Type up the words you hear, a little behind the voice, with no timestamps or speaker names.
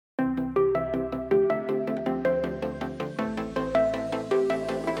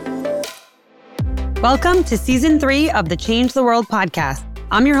Welcome to Season 3 of the Change the World podcast.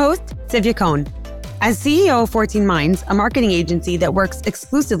 I'm your host, Sivya Cohn. As CEO of 14 Minds, a marketing agency that works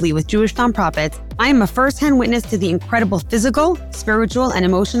exclusively with Jewish nonprofits, I am a first-hand witness to the incredible physical, spiritual, and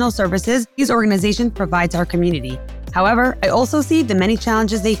emotional services these organizations provide to our community. However, I also see the many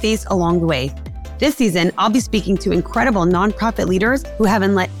challenges they face along the way. This season, I'll be speaking to incredible nonprofit leaders who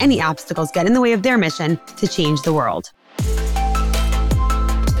haven't let any obstacles get in the way of their mission to change the world.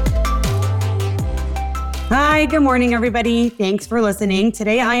 Hi, good morning, everybody. Thanks for listening.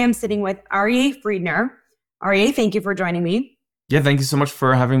 Today, I am sitting with Arieh Friedner. Arieh, thank you for joining me. Yeah, thank you so much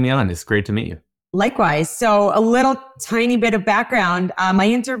for having me on. It's great to meet you. Likewise. So a little tiny bit of background. I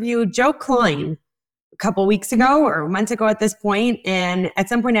interviewed Joe Klein a couple weeks ago or months ago at this point. And at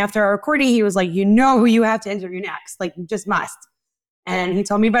some point after our recording, he was like, you know who you have to interview next. Like, you just must. And he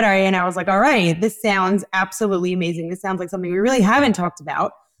told me about Arieh, and I was like, all right, this sounds absolutely amazing. This sounds like something we really haven't talked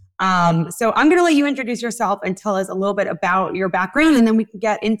about. So I'm going to let you introduce yourself and tell us a little bit about your background, and then we can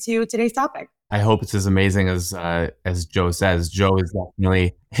get into today's topic. I hope it's as amazing as Joe says. Joe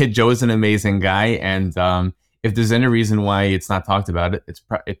is an amazing guy, and if there's any reason why it's not talked about,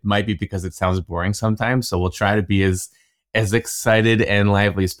 it might be because it sounds boring sometimes. So we'll try to be as excited and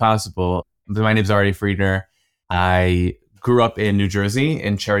lively as possible. My name is Arieh Friedner. I grew up in New Jersey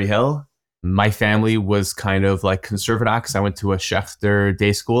in Cherry Hill. My family was kind of like conservative. I went to a Schechter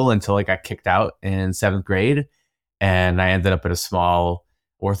day school until I got kicked out in 7th grade. And I ended up at a small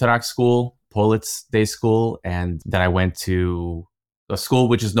Orthodox school, Politz day school. And then I went to a school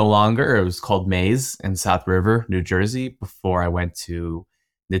which is no longer, it was called Mays in South River, New Jersey, before I went to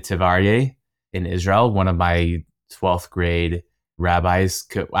Netiv Aryeh in Israel. One of my 12th grade rabbis,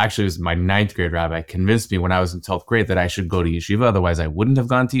 actually it was my 9th grade rabbi, convinced me when I was in 12th grade that I should go to yeshiva. Otherwise I wouldn't have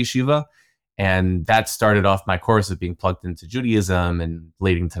gone to yeshiva. And that started off my course of being plugged into Judaism and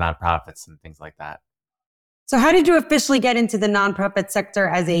leading to nonprofits and things like that. So how did you officially get into the nonprofit sector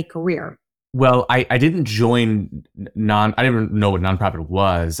as a career? Well, I didn't join I didn't know what nonprofit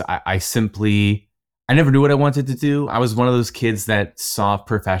was. I never knew what I wanted to do. I was one of those kids that saw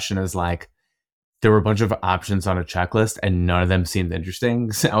profession as like, there were a bunch of options on a checklist and none of them seemed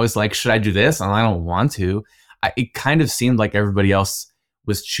interesting. So I was like, should I do this? And I don't want to. It kind of seemed like everybody else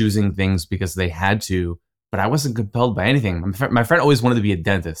was choosing things because they had to, but I wasn't compelled by anything. My friend always wanted to be a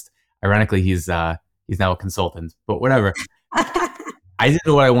dentist. Ironically, he's now a consultant, but whatever. I didn't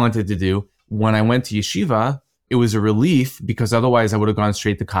know what I wanted to do. When I went to yeshiva, it was a relief because otherwise I would have gone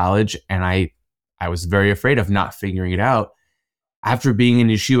straight to college, and I was very afraid of not figuring it out. After being in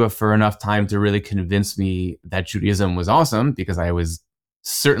yeshiva for enough time to really convince me that Judaism was awesome, because I was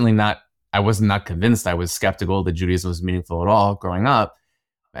not convinced. I was skeptical that Judaism was meaningful at all growing up.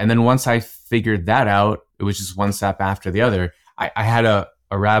 And then once I figured that out, it was just one step after the other. I had a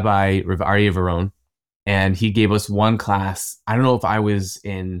rabbi, Rav Arieh Friedner, and he gave us one class. I don't know if I was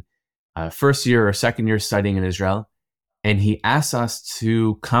in first year or second year studying in Israel. And he asked us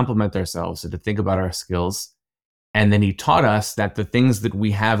to compliment ourselves and to think about our skills. And then he taught us that the things that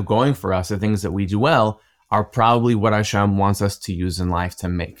we have going for us, the things that we do well, are probably what Hashem wants us to use in life to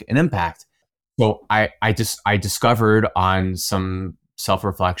make an impact. So I discovered on some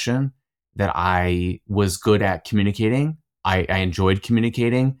self-reflection that I was good at communicating. I enjoyed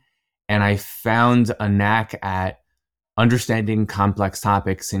communicating, and I found a knack at understanding complex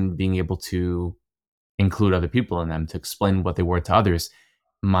topics and being able to include other people in them, to explain what they were to others.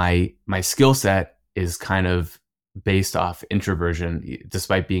 My skill set is kind of based off introversion,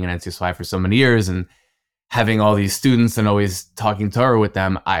 despite being an NCSY for so many years and having all these students and always talking Torah with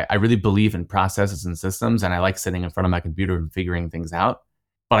them. I really believe in processes and systems, and I like sitting in front of my computer and figuring things out.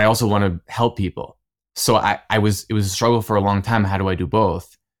 But I also want to help people. So it was a struggle for a long time. How do I do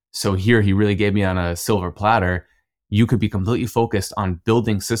both? So here he really gave me on a silver platter. You could be completely focused on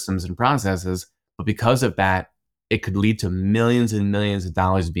building systems and processes, but because of that, it could lead to millions and millions of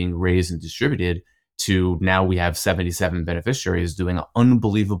dollars being raised and distributed to now we have 77 beneficiaries doing an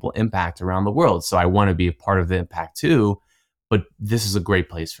unbelievable impact around the world. So I want to be a part of the impact too, but this is a great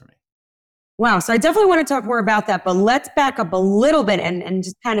place for me. Wow. So I definitely want to talk more about that, but let's back up a little bit and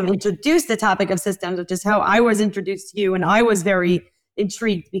just kind of introduce the topic of systems, which is how I was introduced to you. And I was very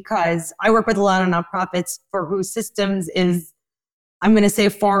intrigued because I work with a lot of nonprofits for whose systems is, I'm going to say,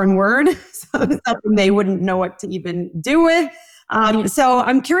 a foreign word. So it's something they wouldn't know what to even do with. So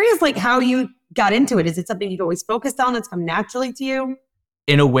I'm curious, like, how you got into it. Is it something you've always focused on that's come naturally to you?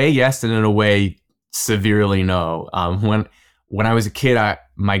 In a way, yes. And in a way, severely no. When I was a kid,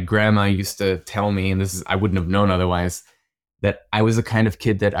 my grandma used to tell me, and I wouldn't have known otherwise, that I was the kind of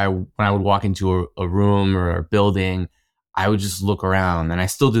kid that when I would walk into a room or a building, I would just look around. And I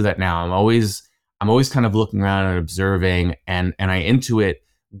still do that now. I'm always kind of looking around and observing, and I intuit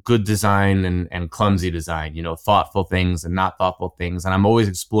good design and clumsy design, thoughtful things and not thoughtful things. And I'm always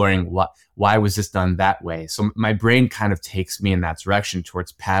exploring why was this done that way? So my brain kind of takes me in that direction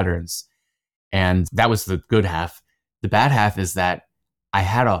towards patterns. And that was the good half. The bad half is that I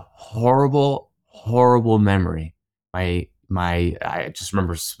had a horrible, horrible memory. I just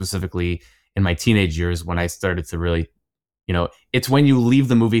remember specifically in my teenage years when I started to really, it's when you leave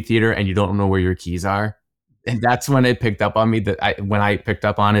the movie theater and you don't know where your keys are. And that's when it picked up on me when I picked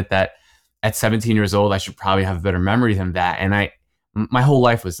up on it that at 17 years old, I should probably have a better memory than that. And my whole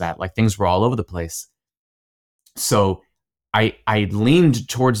life was that, like, things were all over the place. So I leaned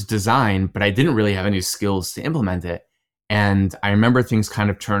towards design, but I didn't really have any skills to implement it. And I remember things kind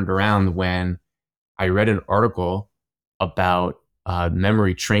of turned around when I read an article about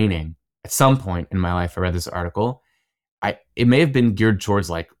memory training. At some point in my life, I read this article. It may have been geared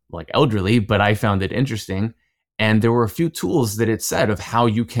towards like elderly, but I found it interesting. And there were a few tools that it said of how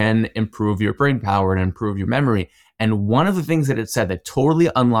you can improve your brain power and improve your memory. And one of the things that it said that totally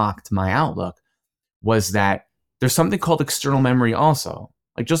unlocked my outlook was that there's something called external memory also.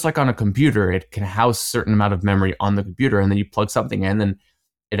 Like, just like on a computer, it can house a certain amount of memory on the computer, and then you plug something in and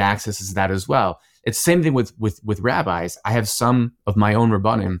it accesses that as well. It's the same thing with rabbis. I have some of my own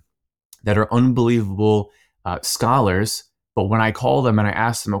rabbanim that are unbelievable scholars, but when I call them and I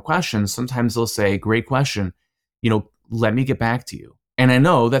ask them a question, sometimes they'll say, "Great question, let me get back to you." And I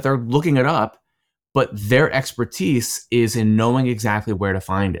know that they're looking it up, but their expertise is in knowing exactly where to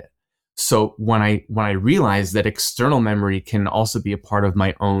find it. So when I realized that external memory can also be a part of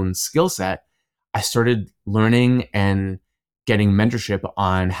my own skill set, I started learning and getting mentorship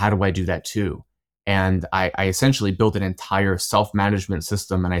on how do I do that too. And I essentially built an entire self-management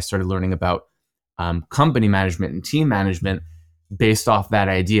system, and I started learning about company management and team management based off that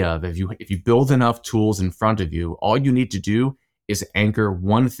idea of if you build enough tools in front of you, all you need to do is anchor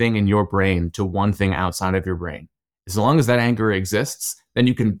one thing in your brain to one thing outside of your brain. As long as that anchor exists, then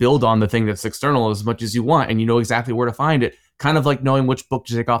you can build on the thing that's external as much as you want, and you know exactly where to find it, kind of like knowing which book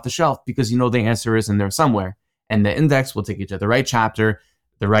to take off the shelf because you know the answer is in there somewhere. And the index will take you to the right chapter,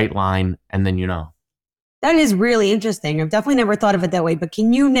 the right line, and then you know. That is really interesting. I've definitely never thought of it that way, but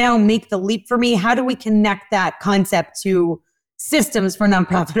can you now make the leap for me? How do we connect that concept to systems for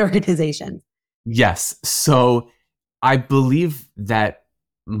nonprofit organizations? Yes. So I believe that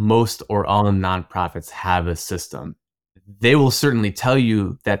most or all nonprofits have a system. They will certainly tell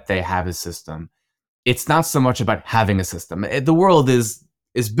you that they have a system. It's not so much about having a system. The world is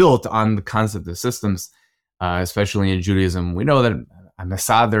built on the concept of systems, especially in Judaism. We know that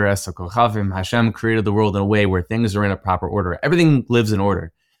Hashem created the world in a way where things are in a proper order. Everything lives in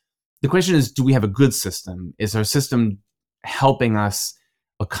order. The question is, do we have a good system? Is our system helping us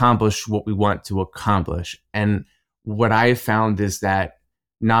accomplish what we want to accomplish? And what I have found is that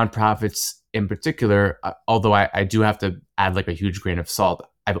nonprofits in particular, although I do have to add like a huge grain of salt,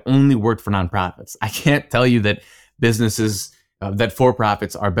 I've only worked for nonprofits. I can't tell you that businesses, that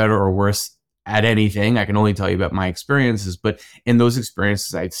for-profits are better or worse at anything. I can only tell you about my experiences, but in those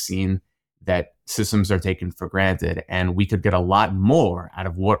experiences, I've seen that systems are taken for granted, and we could get a lot more out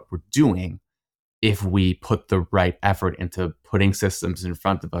of what we're doing if we put the right effort into putting systems in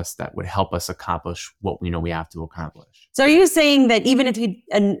front of us that would help us accomplish what we know we have to accomplish. So are you saying that even if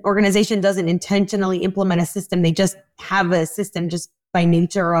an organization doesn't intentionally implement a system, they just have a system just by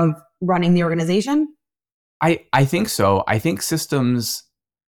nature of running the organization? I think so. I think systems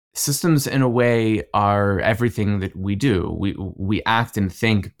in a way are everything that we do. We act and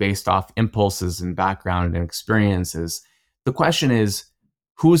think based off impulses and background and experiences. The question is,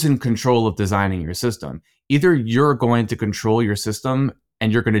 who's in control of designing your system? Either you're going to control your system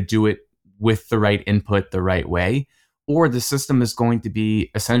and you're going to do it with the right input the right way, or the system is going to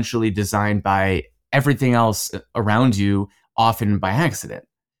be essentially designed by everything else around you, often by accident.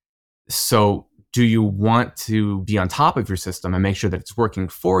 So do you want to be on top of your system and make sure that it's working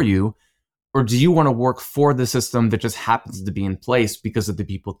for you? Or do you want to work for the system that just happens to be in place because of the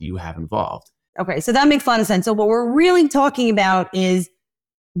people that you have involved? Okay, so that makes a lot of sense. So what we're really talking about is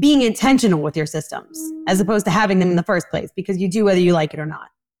being intentional with your systems as opposed to having them in the first place, because you do whether you like it or not.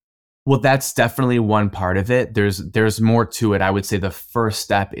 Well, that's definitely one part of it. There's more to it. I would say the first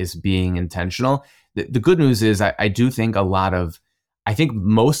step is being intentional. The good news is I do think I think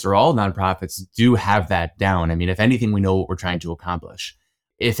most or all nonprofits do have that down. I mean, if anything, we know what we're trying to accomplish.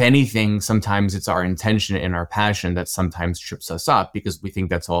 If anything, sometimes it's our intention and our passion that sometimes trips us up because we think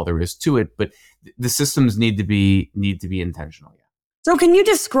that's all there is to it. But the systems need to be intentional. Yeah. So can you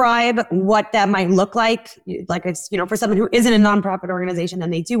describe what that might look like? Like it's, for someone who isn't a nonprofit organization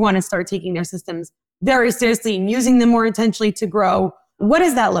and they do want to start taking their systems very seriously and using them more intentionally to grow. What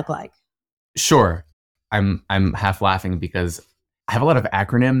does that look like? Sure. I'm half laughing because I have a lot of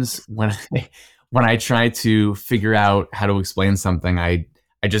acronyms when I try to figure out how to explain something. I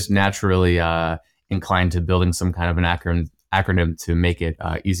just naturally inclined to building some kind of an acronym to make it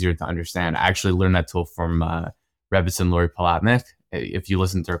easier to understand. I actually learned that tool from Rebbetzin Lori Palatnik. If you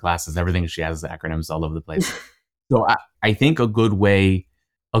listen to her classes, everything she has is acronyms all over the place. So I think a good way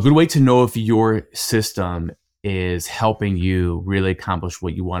to know if your system is helping you really accomplish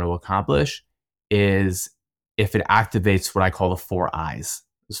what you want to accomplish is if it activates what I call the 4 eyes.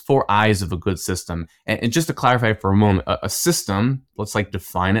 There's 4 eyes of a good system. And just to clarify for a moment, a system, let's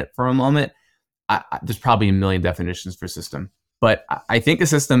define it for a moment. There's probably a million definitions for system, but I think a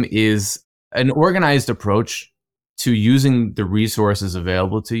system is an organized approach to using the resources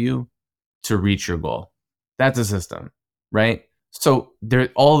available to you to reach your goal. That's a system, right? So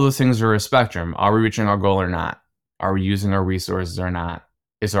all of those things are a spectrum. Are we reaching our goal or not? Are we using our resources or not?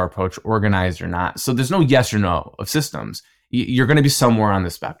 Is our approach organized or not? So there's no yes or no of systems. You're going to be somewhere on the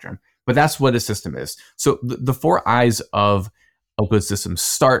spectrum, but that's what a system is. So the 4 eyes of a good system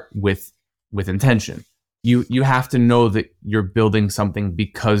start with intention. You have to know that you're building something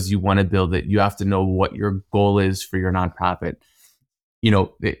because you want to build it. You have to know what your goal is for your nonprofit.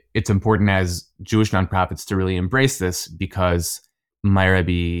 It's important as Jewish nonprofits to really embrace this because my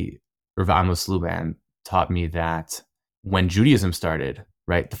Rebbe, Rav Amos Luban, taught me that when Judaism started,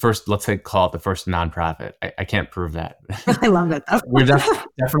 right, the first, let's say, call it the first nonprofit. I can't prove that. I love that. We're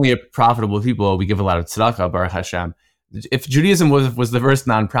definitely a profitable people. We give a lot of tzedakah, Baruch Hashem. If Judaism was the first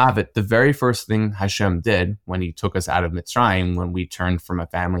nonprofit, the very first thing Hashem did when he took us out of Mitzrayim, when we turned from a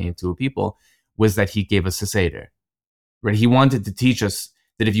family into a people, was that he gave us a Seder. Right? He wanted to teach us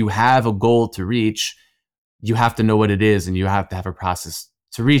that if you have a goal to reach, you have to know what it is and you have to have a process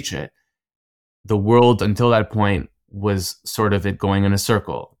to reach it. The world until that point was sort of it going in a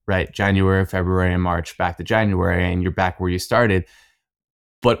circle, right? January, February, and March, back to January, and you're back where you started.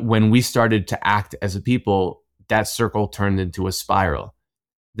 But when we started to act as a people, that circle turned into a spiral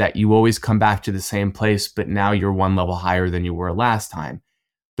that you always come back to the same place, but now you're one level higher than you were last time.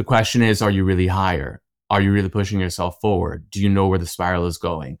 The question is, are you really higher? Are you really pushing yourself forward? Do you know where the spiral is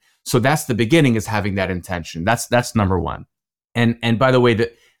going? So that's the beginning, is having that intention. That's number one. And by the way,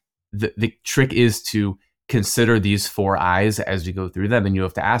 the trick is to consider these 4 eyes as you go through them, and you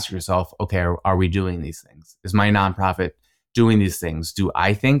have to ask yourself, okay, are we doing these things? Is my nonprofit doing these things? Do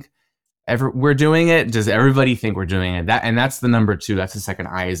I think we're doing it? Does everybody think we're doing it? That's the number 2. That's the second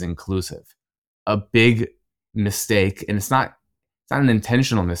eye, is inclusive. A big mistake, and it's not an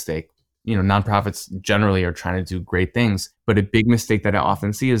intentional mistake. Nonprofits generally are trying to do great things, but a big mistake that I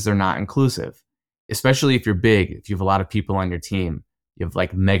often see is they're not inclusive, especially if you're big, if you have a lot of people on your team, you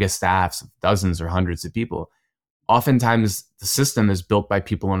have mega staffs of dozens or hundreds of people. Oftentimes the system is built by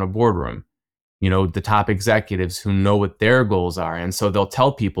people in a boardroom, the top executives who know what their goals are. And so they'll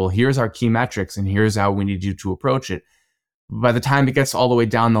tell people, here's our key metrics and here's how we need you to approach it. By the time it gets all the way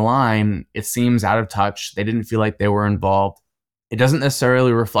down the line, it seems out of touch. They didn't feel like they were involved. It doesn't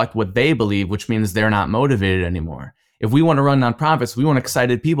necessarily reflect what they believe, which means they're not motivated anymore. If we want to run nonprofits, we want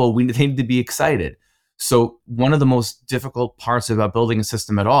excited people. They need to be excited. So one of the most difficult parts about building a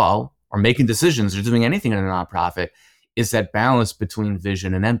system at all, or making decisions or doing anything in a nonprofit, is that balance between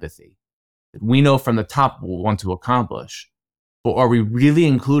vision and empathy. We know from the top what we want to accomplish, but are we really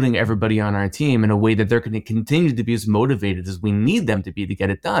including everybody on our team in a way that they're going to continue to be as motivated as we need them to be to get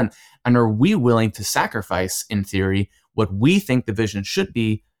it done? And are we willing to sacrifice, in theory, what we think the vision should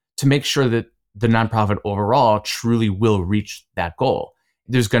be to make sure that the nonprofit overall truly will reach that goal?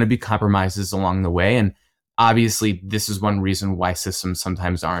 There's going to be compromises along the way. And obviously, this is one reason why systems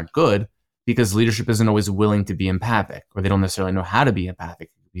sometimes aren't good, because leadership isn't always willing to be empathic, or they don't necessarily know how to be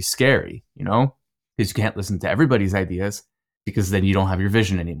empathic. It can be scary, because you can't listen to everybody's ideas, because then you don't have your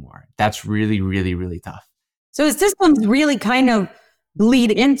vision anymore. That's really, really, really tough. So systems really kind of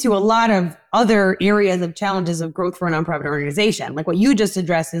bleed into a lot of other areas of challenges of growth for a nonprofit organization. Like what you just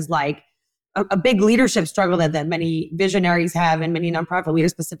addressed is a big leadership struggle that many visionaries have and many nonprofit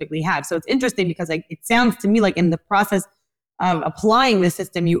leaders specifically have. So it's interesting because it sounds to me like in the process of applying the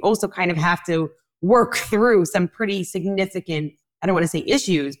system, you also kind of have to work through some pretty significant, I don't want to say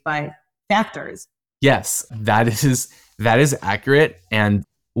issues, but factors. Yes, that is accurate. And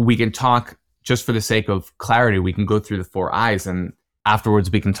we can talk, just for the sake of clarity, we can go through the 4 eyes, and afterwards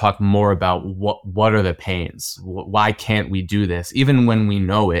we can talk more about what are the pains. Why can't we do this? Even when we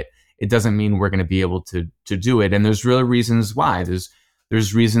know it, it doesn't mean we're going to be able to do it. And there's real reasons why.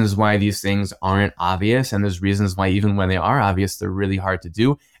 There's reasons why these things aren't obvious, and there's reasons why even when they are obvious, they're really hard to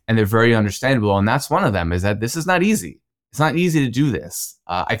do, and they're very understandable. And that's one of them, is that this is not easy. It's not easy to do this.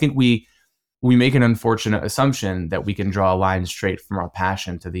 I think we make an unfortunate assumption that we can draw a line straight from our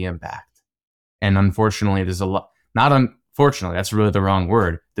passion to the impact. And unfortunately, there's a lot, not unfortunately, that's really the wrong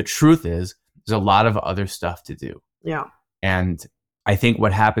word. The truth is, there's a lot of other stuff to do. Yeah. And I think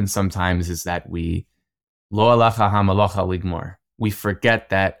what happens sometimes is that we forget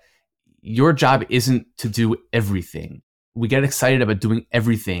that your job isn't to do everything. We get excited about doing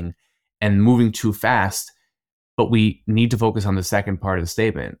everything and moving too fast, but we need to focus on the second part of the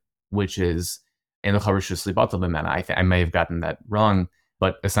statement, which is, I may have gotten that wrong,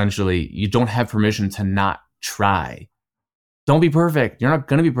 but essentially, you don't have permission to not try. Don't be perfect. You're not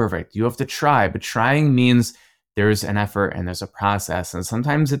going to be perfect. You have to try, but trying means there's an effort and there's a process, and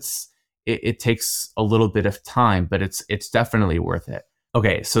sometimes it takes a little bit of time, but it's definitely worth it.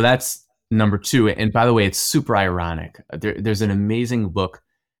 Okay, so that's number 2. And by the way, it's super ironic. There's an amazing book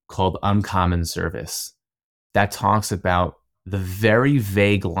called Uncommon Service that talks about the very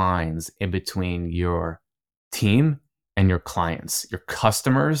vague lines in between your team and your clients, your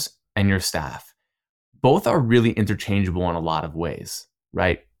customers and your staff. Both are really interchangeable in a lot of ways,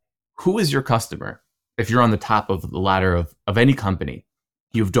 right? Who is your customer? If you're on the top of the ladder of any company,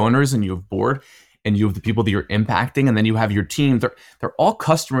 you have donors and you have board and you have the people that you're impacting, and then you have your team. They're all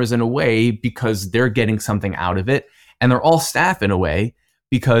customers in a way because they're getting something out of it, and they're all staff in a way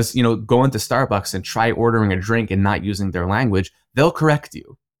because, go into Starbucks and try ordering a drink and not using their language, they'll correct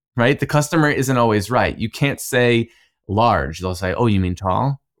you, right? The customer isn't always right. You can't say large. They'll say, oh, you mean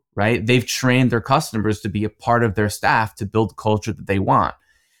tall, right? They've trained their customers to be a part of their staff to build the culture that they want.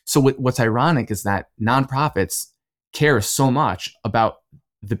 So what's ironic is that nonprofits care so much about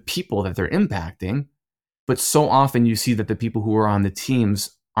the people that they're impacting, but so often you see that the people who are on the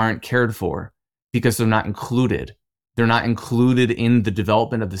teams aren't cared for because they're not included. They're not included in the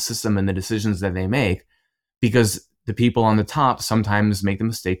development of the system and the decisions that they make, because the people on the top sometimes make the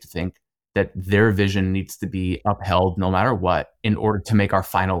mistake to think that their vision needs to be upheld no matter what in order to make our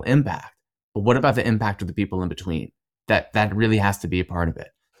final impact. But what about the impact of the people in between? That really has to be a part of it.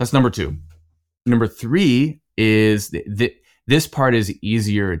 That's number 2. Number 3 is this part is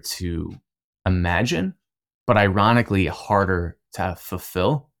easier to imagine, but ironically harder to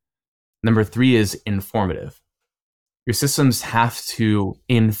fulfill. Number 3 is informative. Your systems have to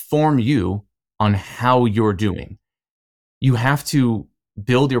inform you on how you're doing. You have to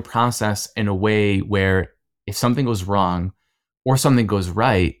build your process in a way where if something goes wrong or something goes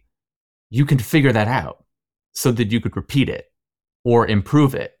right, you can figure that out so that you could repeat it or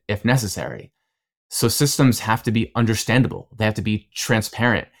improve it if necessary. So systems have to be understandable. They have to be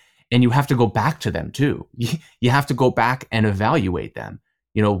transparent, and you have to go back to them too. You have to go back and evaluate them.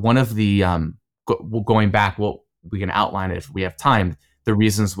 One of the going back, we can outline it if we have time. The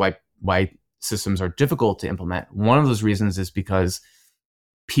reasons why systems are difficult to implement. One of those reasons is because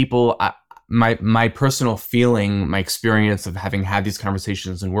people, my personal feeling, my experience of having had these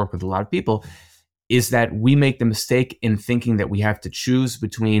conversations and work with a lot of people, is that we make the mistake in thinking that we have to choose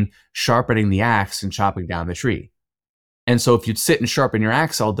between sharpening the axe and chopping down the tree. And so if you'd sit and sharpen your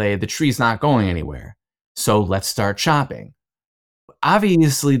axe all day, the tree's not going anywhere. So let's start chopping.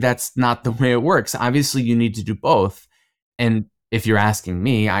 Obviously, that's not the way it works. Obviously, you need to do both. And if you're asking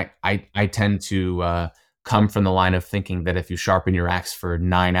me, I tend to come from the line of thinking that if you sharpen your axe for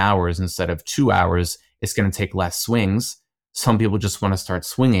 9 hours instead of 2 hours, it's going to take less swings. Some people just want to start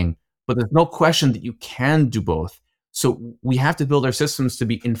swinging. But there's no question that you can do both. So we have to build our systems to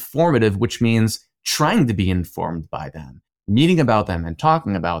be informative, which means trying to be informed by them, meeting about them and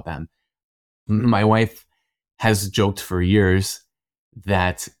talking about them. My wife has joked for years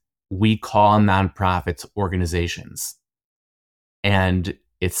that we call nonprofits organizations. And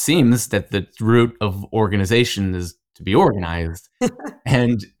it seems that the root of organization is to be organized.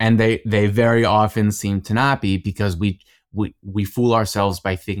 and they very often seem to not be, because we fool ourselves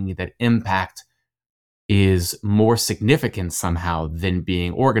by thinking that impact is more significant somehow than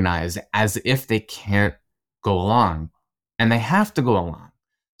being organized, as if they can't go along. And they have to go along.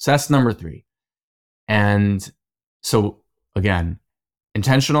 So that's number 3. And so again,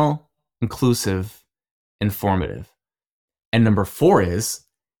 intentional, inclusive, informative. And number 4 is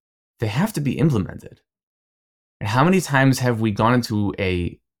they have to be implemented. And how many times have we gone into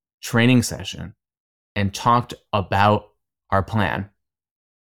a training session and talked about our plan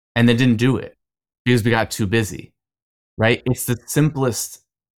and then didn't do it because we got too busy, right? It's the simplest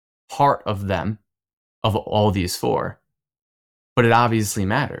part of all these 4, but it obviously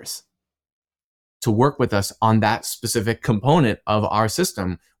matters. to work with us on that specific component of our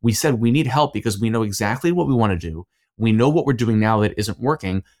system. We said we need help because we know exactly what we want to do. We know what we're doing now that isn't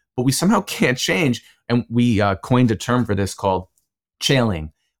working, but we somehow can't change. And we coined a term for this called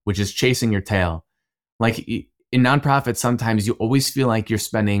chailing, which is chasing your tail. Like in nonprofits, sometimes you always feel like you're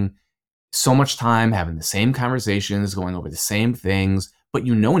spending so much time having the same conversations, going over the same things, but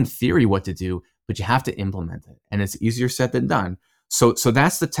you know in theory what to do, but you have to implement it. And it's easier said than done. So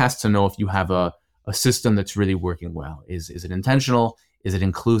that's the test to know if you have a system that's really working well. Is it intentional? Is it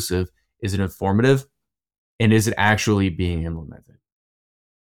inclusive? Is it informative? And is it actually being implemented?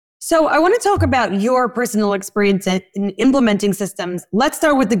 So I want to talk about your personal experience in implementing systems. Let's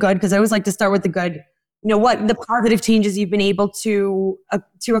start with the good, because I always like to start with the good. What the positive changes you've been able to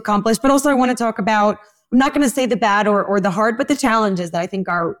accomplish, but also I want to talk about, I'm not going to say the bad or the hard, but the challenges that I think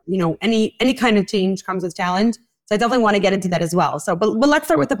are, any kind of change comes with challenge. So I definitely want to get into that as well. So, but let's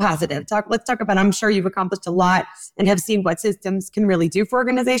start with the positive. Let's talk about, I'm sure you've accomplished a lot and have seen what systems can really do for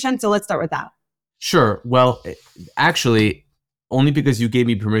organizations. So let's start with that. Sure. Well, actually, only because you gave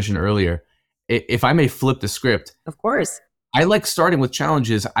me permission earlier, if I may flip the script. Of course. I like starting with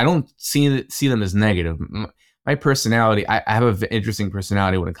challenges. I don't see them as negative. My personality, I have an interesting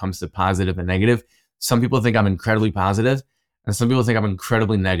personality when it comes to positive and negative. Some people think I'm incredibly positive, and some people think I'm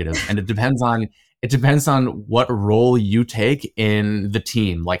incredibly negative. And it depends on what role you take in the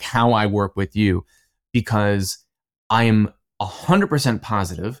team, like how I work with you, because I am 100%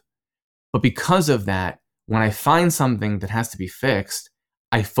 positive. But because of that, when I find something that has to be fixed,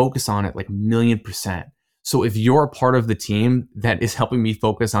 I focus on it like 1,000,000%. So if you're a part of the team that is helping me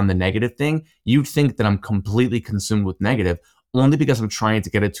focus on the negative thing, you'd think that I'm completely consumed with negative only because I'm trying to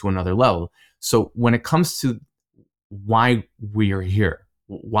get it to another level. So when it comes to why we are here,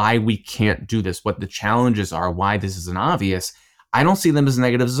 why we can't do this, what the challenges are, why this isn't obvious, I don't see them as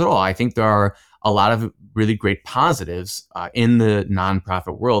negatives at all. I think there are a lot of really great positives in the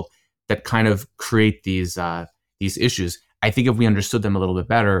nonprofit world that kind of create these issues. I think if we understood them a little bit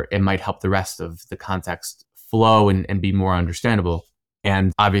better, it might help the rest of the context flow and be more understandable.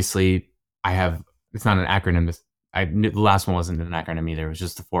 And obviously, it's not an acronym. The last one wasn't an acronym either. It was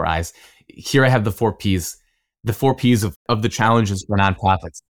just the 4 I's. Here I have the 4 P's, of the challenges for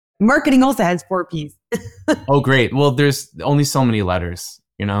nonprofits. Marketing also has 4 P's. Oh, great. Well, there's only so many letters,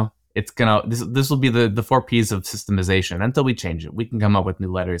 this will be the 4 P's of systemization until we change it. We can come up with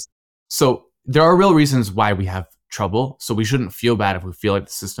new letters. So there are real reasons why we have trouble. So we shouldn't feel bad if we feel like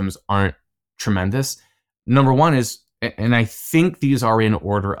the systems aren't tremendous. Number one is, and I think these are in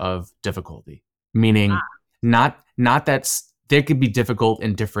order of difficulty, meaning not that they could be difficult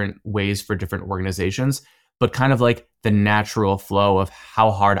in different ways for different organizations, but kind of like the natural flow of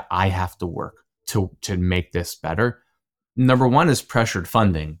how hard I have to work to make this better. Number one is pressured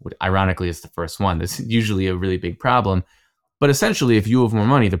funding, which ironically is the first one. This is usually a really big problem. But essentially, if you have more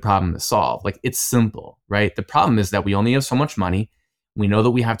money, the problem is solved. Like, it's simple, right? The problem is that we only have so much money. We know that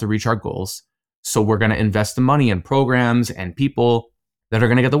we have to reach our goals. So we're going to invest the money in programs and people that are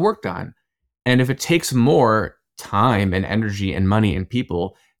going to get the work done. And if it takes more time and energy and money and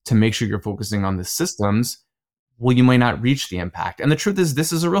people to make sure you're focusing on the systems, well, you might not reach the impact. And the truth is,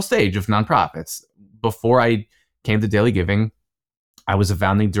 this is a real stage of nonprofits. Before I came to Daily Giving, I was a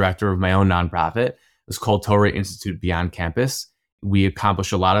founding director of my own nonprofit. It was called Torah Institute Beyond Campus. We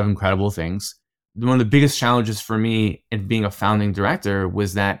accomplished a lot of incredible things. One of the biggest challenges for me in being a founding director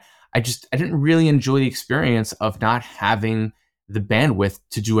was that I didn't really enjoy the experience of not having the bandwidth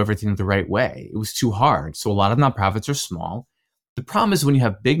to do everything the right way. It was too hard. So a lot of nonprofits are small. The problem is when you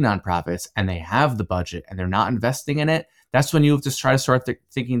have big nonprofits and they have the budget and they're not investing in it, that's when you have to try to start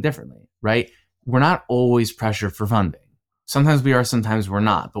thinking differently, right? We're not always pressured for funding. Sometimes we are, sometimes we're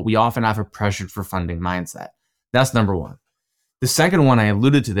not, but we often have a pressured for funding mindset. That's number one. The second one, I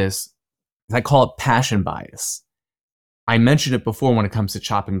alluded to this, is I call it passion bias. I mentioned it before when it comes to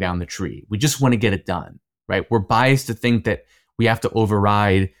chopping down the tree. We just want to get it done, right? We're biased to think that we have to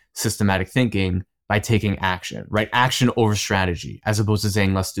override systematic thinking by taking action, right? Action over strategy, as opposed to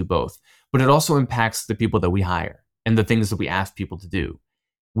saying, let's do both. But it also impacts the people that we hire and the things that we ask people to do.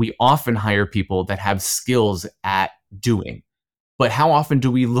 We often hire people that have skills at doing. But how often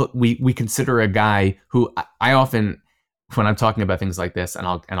do we consider a guy who I often, when I'm talking about things like this, and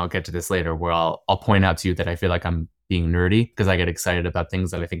I'll get to this later, where I'll point out to you that I feel like I'm being nerdy because I get excited about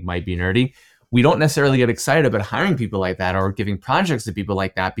things that I think might be nerdy. We don't necessarily get excited about hiring people like that or giving projects to people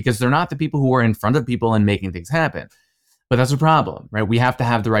like that because they're not the people who are in front of people and making things happen. But that's a problem, right? We have to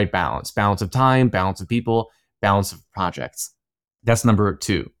have the right balance of time, balance of people, balance of projects. That's number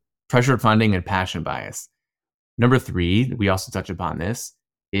 2, pressured funding and passion bias. Number 3, we also touch upon this,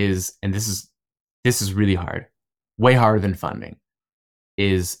 is, and this is this is really hard, way harder than funding,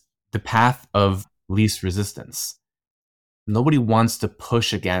 is the path of least resistance. Nobody wants to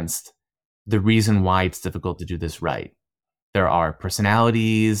push against the reason why it's difficult to do this right. There are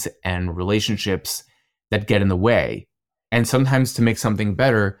personalities and relationships that get in the way. And sometimes to make something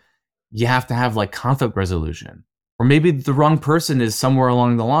better, you have to have like conflict resolution. Or maybe the wrong person is somewhere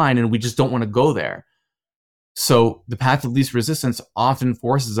along the line and we just don't want to go there. So the path of least resistance often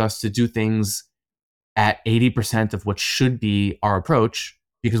forces us to do things at 80% of what should be our approach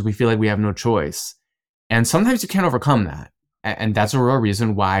because we feel like we have no choice. And sometimes you can't overcome that. And that's a real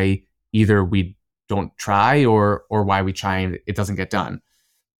reason why either we don't try or why we try and it doesn't get done.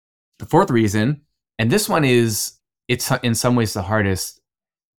 The fourth reason, and this one is, it's in some ways the hardest,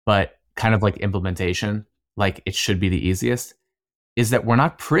 but kind of like implementation, like it should be the easiest, is that we're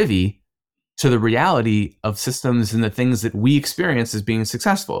not privy to the reality of systems and the things that we experience as being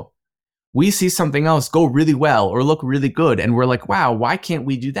successful. We see something else go really well or look really good, and we're like, wow, why can't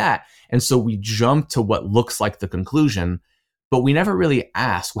we do that? And so we jump to what looks like the conclusion, but we never really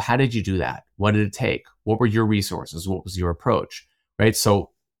ask, well, how did you do that? What did it take? What were your resources? What was your approach? Right?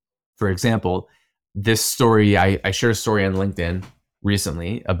 So, for example, this story, I shared a story on LinkedIn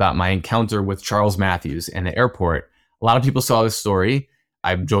recently about my encounter with Charles Matthews in the airport. A lot of people saw this story.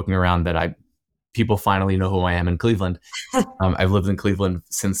 I'm joking around that people finally know who I am in Cleveland. I've lived in Cleveland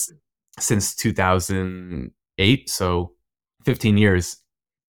since 2008, so 15 years.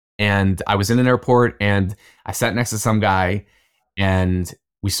 And I was in an airport and I sat next to some guy and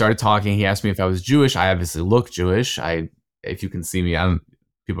we started talking. He asked me if I was Jewish. I obviously look Jewish. If you can see me,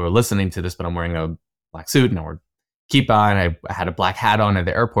 people are listening to this, but I'm wearing a black suit and I wore kippah and I had a black hat on at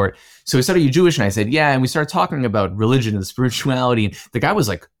the airport. So he said, "Are you Jewish?" And I said, "Yeah." And we started talking about religion and spirituality. And the guy was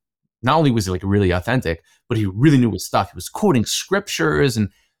like, not only was he like really authentic, but he really knew his stuff. He was quoting scriptures and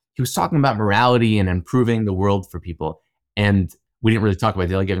he was talking about morality and improving the world for people. And we didn't really talk about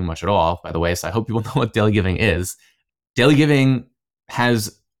daily giving much at all, by the way. So I hope people know what daily giving is. Daily giving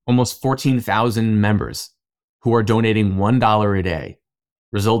has almost 14,000 members who are donating $1 a day,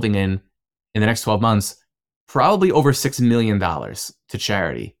 resulting in the next 12 months, probably over $6 million to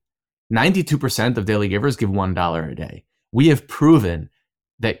charity. 92% of daily givers give $1 a day. We have proven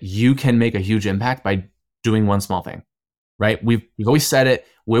that you can make a huge impact by doing one small thing, right? We've always said it.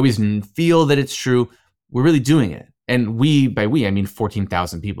 We always feel that it's true. We're really doing it. And by we, I mean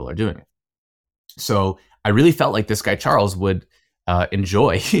 14,000 people are doing it. So I really felt like this guy, Charles, would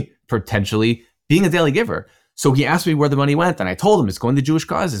enjoy potentially being a daily giver. So he asked me where the money went, and I told him it's going to Jewish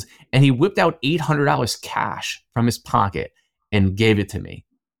causes. And he whipped out $800 cash from his pocket and gave it to me.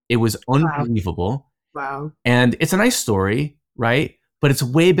 It was unbelievable. Wow. And it's a nice story, right? But it's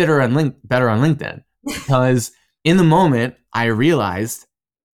way better on LinkedIn because in the moment I realized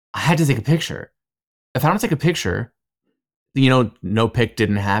I had to take a picture. If I don't take a picture, no pic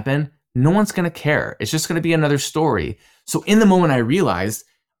didn't happen. No one's going to care. It's just going to be another story. So in the moment I realized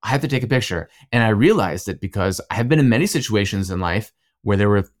I had to take a picture, and I realized it because I have been in many situations in life where there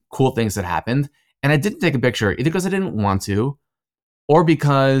were cool things that happened and I didn't take a picture either because I didn't want to or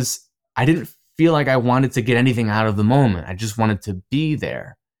because I didn't feel like I wanted to get anything out of the moment. I just wanted to be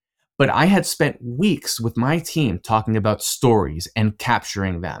there. But I had spent weeks with my team talking about stories and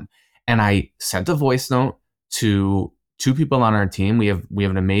capturing them. And I sent a voice note to two people on our team. We have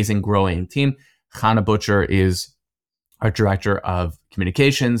an amazing growing team. Hannah Butcher is our director of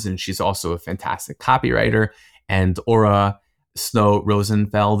communications, and she's also a fantastic copywriter. And Aura Snow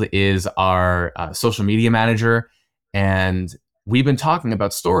Rosenfeld is our social media manager. And we've been talking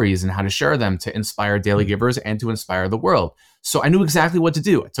about stories and how to share them to inspire daily givers and to inspire the world. So I knew exactly what to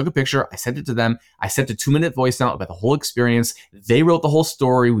do. I took a picture, I sent it to them. I sent a 2-minute voice note about the whole experience. They wrote the whole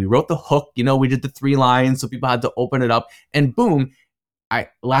story. We wrote the hook. We did the 3 lines, so people had to open it up. And boom,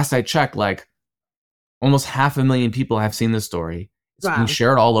 last I checked, like almost 500,000 people have seen this story. It's being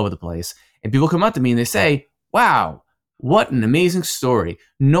shared all over the place. And people come up to me and they say, "Wow, what an amazing story."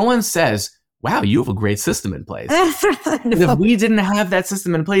 No one says, "Wow, you have a great system in place." No. If we didn't have that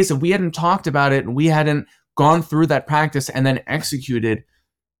system in place, if we hadn't talked about it, and we hadn't gone through that practice and then executed,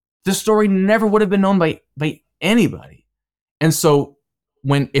 the story never would have been known by anybody. And so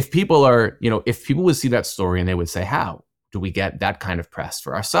if people would see that story and they would say, "How do we get that kind of press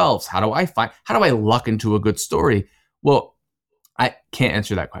for ourselves? How do I luck into a good story?" Well, I can't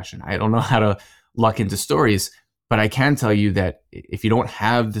answer that question. I don't know how to luck into stories. But I can tell you that if you don't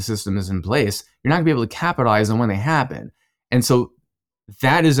have the systems in place, you're not going to be able to capitalize on when they happen. And so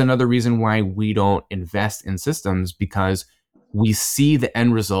that is another reason why we don't invest in systems, because we see the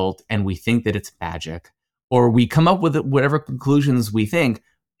end result and we think that it's magic, or we come up with whatever conclusions we think,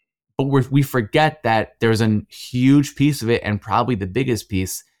 But we forget that there's a huge piece of it, and probably the biggest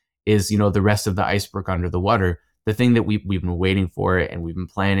piece is, the rest of the iceberg under the water, the thing that we've been waiting for it and we've been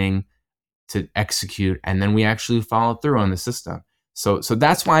planning to execute, and then we actually follow through on the system. So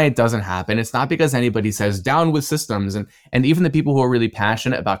that's why it doesn't happen. It's not because anybody says down with systems, and even the people who are really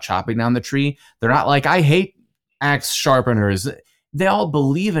passionate about chopping down the tree, they're not like, I hate axe sharpeners. They all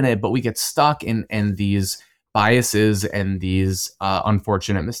believe in it, but we get stuck in these biases and these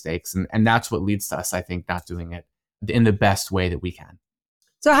unfortunate mistakes, and that's what leads to us, I think, not doing it in the best way that we can.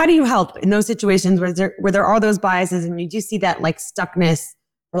 So how do you help in those situations where there are those biases and you do see that like stuckness,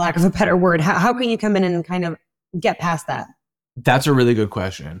 for lack of a better word? How can you come in and kind of get past that? That's a really good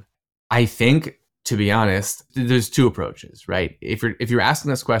question. I think, to be honest, there's two approaches, right? If you're asking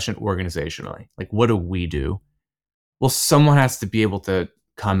this question organizationally, like what do we do? Well, someone has to be able to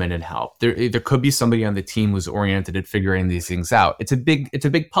come in and help. There could be somebody on the team who's oriented at figuring these things out. It's a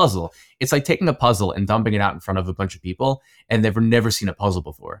big puzzle. It's like taking a puzzle and dumping it out in front of a bunch of people, and they've never seen a puzzle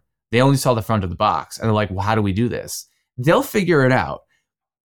before. They only saw the front of the box, and they're like, well, how do we do this? They'll figure it out.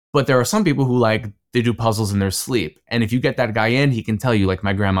 But there are some people who they do puzzles in their sleep. And if you get that guy in, he can tell you, like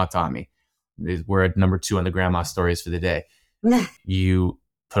my grandma taught me. We're at number 2 on the grandma stories for the day. You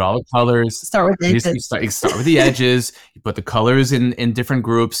put all the colors. Start with the edges. You start with the edges. You put the colors in different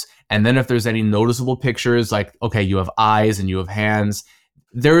groups. And then if there's any noticeable pictures, like, okay, you have eyes and you have hands,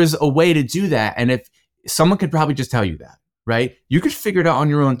 there is a way to do that. And if someone could probably just tell you that, right? You could figure it out on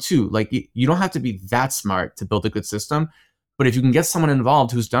your own too. Like you don't have to be that smart to build a good system. But if you can get someone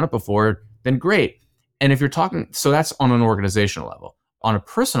involved who's done it before, then great. And if you're talking, so that's on an organizational level. On a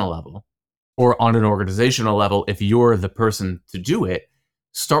personal level, or on an organizational level, if you're the person to do it,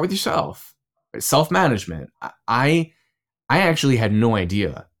 start with yourself. Self-management. I actually had no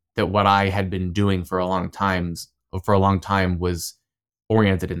idea that what I had been doing for a long time was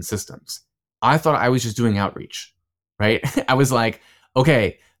oriented in systems. I thought I was just doing outreach, right? I was like,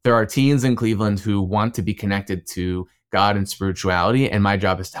 okay, there are teens in Cleveland who want to be connected to God and spirituality, and my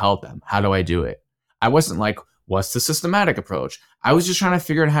job is to help them. How do I do it? I wasn't like, what's the systematic approach? I was just trying to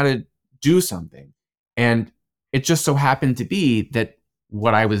figure out how to do something. And it just so happened to be that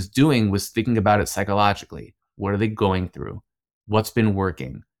what I was doing was thinking about it psychologically. What are they going through? What's been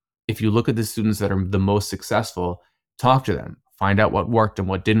working? If you look at the students that are the most successful, talk to them, find out what worked and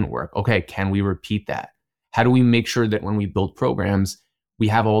what didn't work. Okay, can we repeat that? How do we make sure that when we build programs, we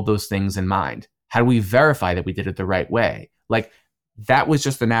have all those things in mind? How do we verify that we did it the right way? Like that was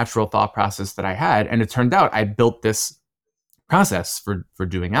just the natural thought process that I had. And it turned out I built this process for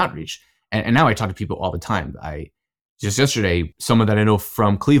doing outreach. And now I talk to people all the time. Just yesterday, someone that I know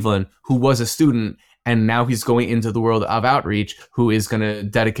from Cleveland who was a student and now he's going into the world of outreach, who is going to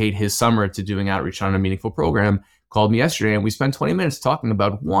dedicate his summer to doing outreach on a meaningful program, called me yesterday. And we spent 20 minutes talking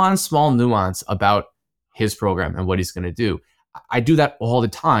about one small nuance about his program and what he's going to do. I do that all the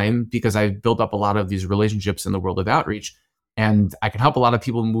time because I've built up a lot of these relationships in the world of outreach, and I can help a lot of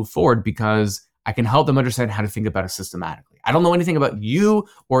people move forward because I can help them understand how to think about it systematically. I don't know anything about you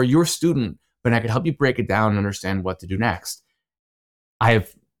or your student, but I can help you break it down and understand what to do next. I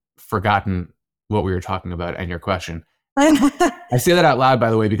have forgotten what we were talking about and your question. I say that out loud, by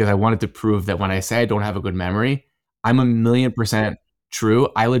the way, because I wanted to prove that when I say I don't have a good memory, I'm 1,000,000% true.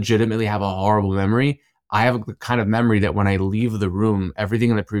 I legitimately have a horrible memory. I have a kind of memory that when I leave the room, everything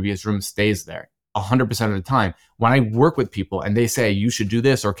in the previous room stays there 100% of the time. When I work with people and they say, you should do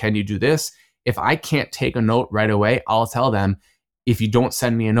this or can you do this? If I can't take a note right away, I'll tell them, if you don't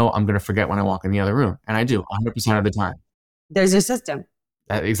send me a note, I'm going to forget when I walk in the other room. And I do 100% of the time. There's a system.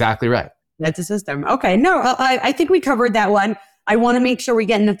 That's exactly right. That's a system. Okay. No, I think we covered that one. I want to make sure we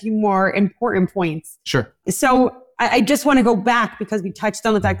get in a few more important points. Sure. So I just want to go back because we touched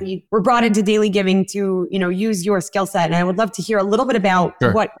on the fact that you were brought into Daily Giving to, use your skill set. And I would love to hear a little bit about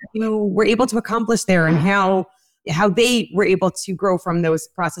what you were able to accomplish there and how they were able to grow from those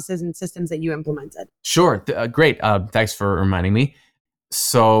processes and systems that you implemented. Sure. Great. Thanks for reminding me.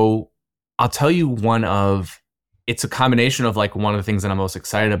 So I'll tell you it's a combination of like one of the things that I'm most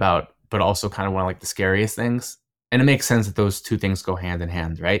excited about, but also kind of one of like the scariest things. And it makes sense that those two things go hand in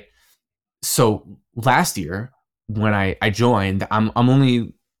hand, right? So last year, when I joined, I'm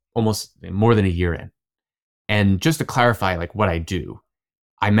only almost more than a year in. And just to clarify like what I do,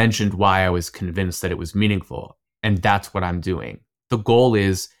 I mentioned why I was convinced that it was meaningful. And that's what I'm doing. The goal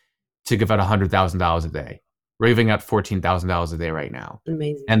is to give out $100,000 a day. We're giving out $14,000 a day right now.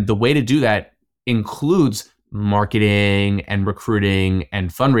 Amazing. And the way to do that includes marketing and recruiting and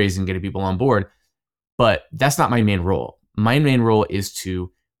fundraising, getting people on board. But that's not my main role. My main role is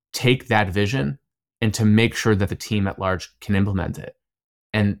to take that vision and to make sure that the team at large can implement it.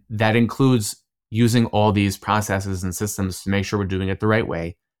 And that includes using all these processes and systems to make sure we're doing it the right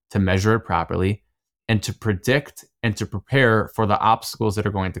way, to measure it properly, and to predict and to prepare for the obstacles that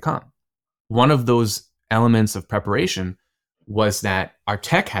are going to come. One of those elements of preparation was that our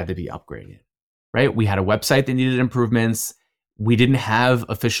tech had to be upgraded, right? We had a website that needed improvements. We didn't have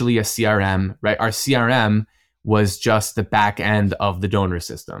officially a CRM, right? Our CRM was just the back end of the donor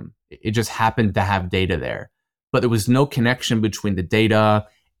system. It just happened to have data there, but there was no connection between the data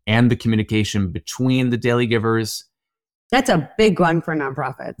and the communication between the daily givers. That's a big one for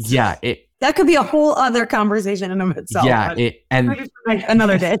nonprofits. Yeah. That could be a whole other conversation in of itself. Yeah. Maybe for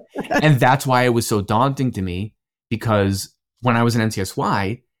another day. And that's why it was so daunting to me, because when I was in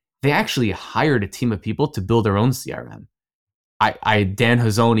NCSY, they actually hired a team of people to build their own CRM. Dan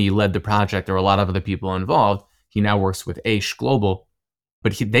Hazzoni led the project. There were a lot of other people involved. He now works with Aish Global,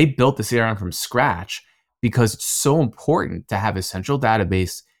 but they built the CRM from scratch because it's so important to have a central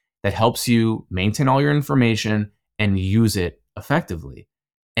database that helps you maintain all your information and use it effectively.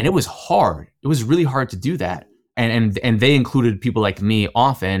 And it was hard. It was really hard to do that. And they included people like me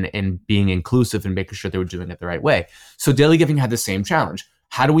often in being inclusive and making sure they were doing it the right way. So Daily Giving had the same challenge.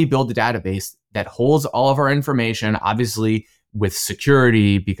 How do we build a database that holds all of our information, obviously with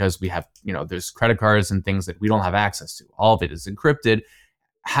security, because we have, there's credit cards and things that we don't have access to. All of it is encrypted.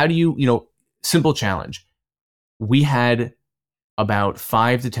 How do you, simple challenge. We had about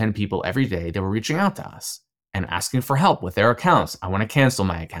 5 to 10 people every day that were reaching out to us and asking for help with their accounts. I want to cancel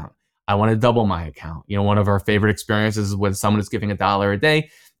my account. I want to double my account. One of our favorite experiences is when someone is giving $1 a day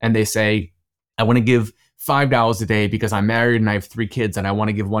and they say, I want to give $5 a day because I'm married and I have 3 kids and I want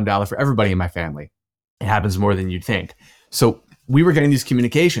to give $1 for everybody in my family. It happens more than you'd think. So we were getting these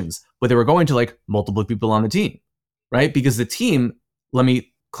communications, but they were going to like multiple people on the team, right? Because the team, let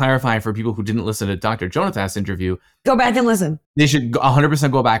me clarify for people who didn't listen to Dr. Jonath's interview. Go back and listen. They should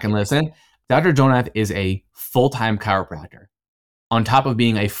 100% go back and listen. Dr. Jonath is a full-time chiropractor on top of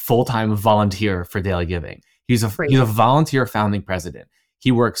being a full-time volunteer for Daily Giving. He's a volunteer founding president.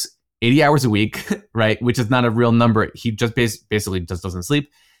 He works 80 hours a week, right? Which is not a real number. He just basically just doesn't sleep.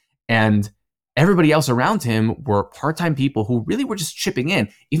 And everybody else around him were part-time people who really were just chipping in.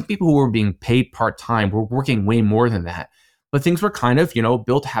 Even people who were being paid part-time were working way more than that. But things were kind of,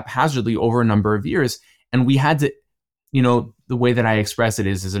 built haphazardly over a number of years. And we had to, the way that I express it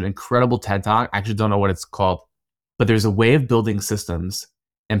is an incredible TED Talk. I actually don't know what it's called, but there's a way of building systems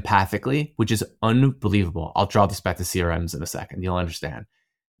empathically, which is unbelievable. I'll draw this back to CRMs in a second. You'll understand.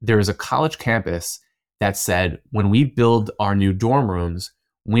 There is a college campus that said, when we build our new dorm rooms,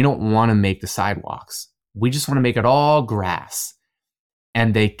 we don't want to make the sidewalks. We just want to make it all grass.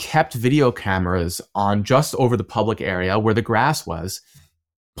 And they kept video cameras on just over the public area where the grass was,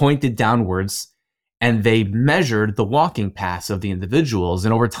 pointed downwards, and they measured the walking paths of the individuals.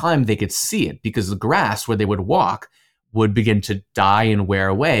 And over time, they could see it because the grass where they would walk would begin to die and wear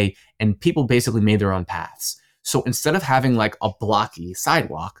away. And people basically made their own paths. So instead of having like a blocky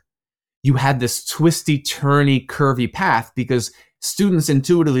sidewalk, you had this twisty, turny, curvy path because students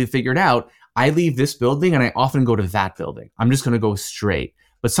intuitively figured out, I leave this building and I often go to that building. I'm just going to go straight.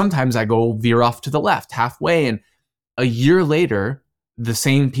 But sometimes I go veer off to the left halfway. And a year later, the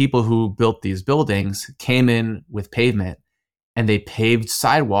same people who built these buildings came in with pavement and they paved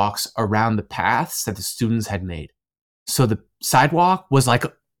sidewalks around the paths that the students had made. So the sidewalk was like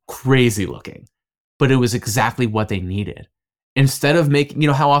crazy looking, but it was exactly what they needed. Instead of making,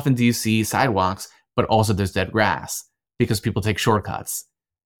 how often do you see sidewalks, but also there's dead grass because people take shortcuts?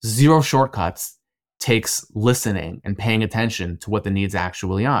 Zero shortcuts takes listening and paying attention to what the needs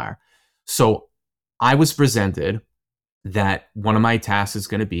actually are. So I was presented that one of my tasks is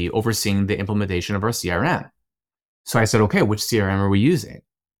going to be overseeing the implementation of our CRM. So I said, okay, which CRM are we using?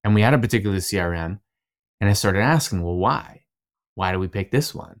 And we had a particular CRM. And I started asking, well, why? Why do we pick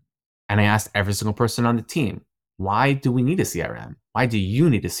this one? And I asked every single person on the team, why do we need a CRM? Why do you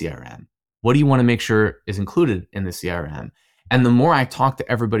need a CRM? What do you want to make sure is included in the CRM? And the more I talked to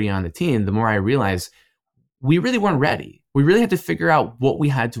everybody on the team, the more I realized we really weren't ready. We really had to figure out what we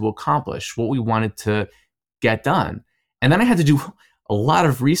had to accomplish, what we wanted to get done. And then I had to do a lot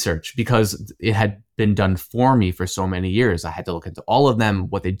of research because it had been done for me for so many years. I had to look into all of them,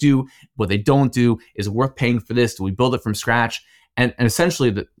 what they do, what they don't do. Is it worth paying for this? Do we build it from scratch? And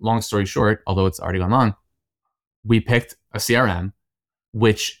essentially, the long story short, although it's already gone long, we picked a CRM,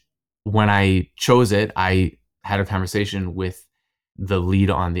 which when I chose it, I had a conversation with the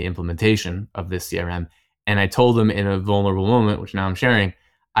lead on the implementation of this CRM. And I told them in a vulnerable moment, which now I'm sharing,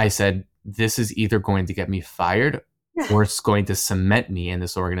 I said, this is either going to get me fired or it's going to cement me in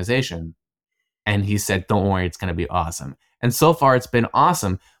this organization. And he said, don't worry, it's going to be awesome. And so far it's been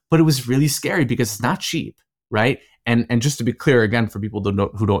awesome, but it was really scary because it's not cheap, right? And just to be clear, again, for people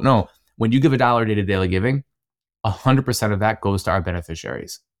who don't know, when you give $1 to daily giving, 100% of that goes to our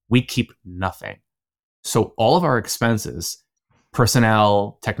beneficiaries. We keep nothing. So all of our expenses,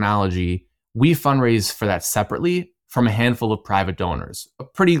 personnel, technology, we fundraise for that separately from a handful of private donors, a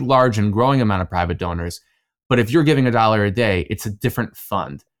pretty large and growing amount of private donors. But if you're giving $1 a day, it's a different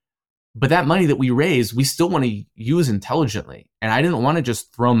fund. But that money that we raise, we still want to use intelligently. And I didn't want to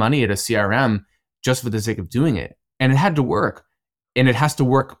just throw money at a CRM just for the sake of doing it. And it had to work. And it has to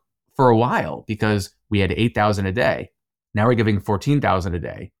work for a while because we had 8,000 a day. Now we're giving 14,000 a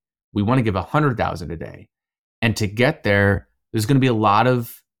day. We want to give 100,000 a day. And to get there, there's going to be a lot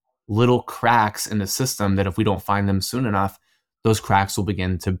of little cracks in the system that if we don't find them soon enough, those cracks will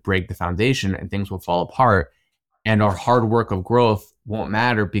begin to break the foundation and things will fall apart. And our hard work of growth won't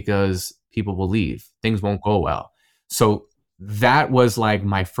matter because people will leave. Things won't go well. So that was like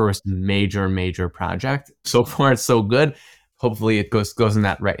my first major project. So far, it's so good. Hopefully, it goes in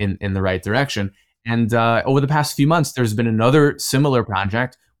that in the right direction. And over the past few months, there's been another similar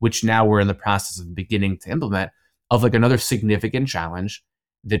project, which now we're in the process of beginning to implement, of like another significant challenge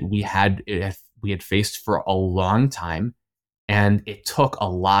that we had faced for a long time. And it took a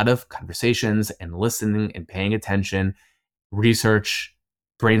lot of conversations and listening and paying attention, research,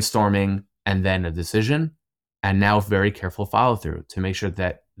 brainstorming, and then a decision. And now very careful follow through to make sure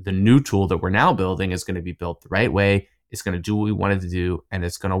that the new tool that we're now building is going to be built the right way. It's going to do what we wanted to do, and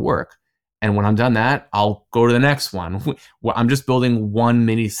it's going to work. And when I'm done that, I'll go to the next one. I'm just building one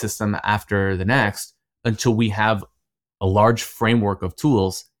mini system after the next until we have a large framework of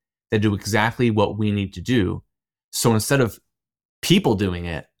tools that do exactly what we need to do. So instead of people doing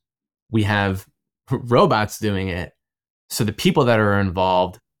it, we have robots doing it. So the people that are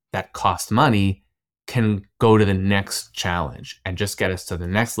involved that cost money can go to the next challenge and just get us to the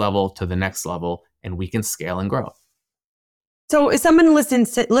next level, and we can scale and grow. So if someone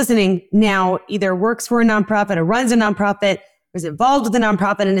listening now either works for a nonprofit or runs a nonprofit, or is involved with a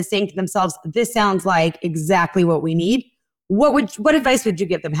nonprofit and is saying to themselves, this sounds like exactly what we need, what advice would you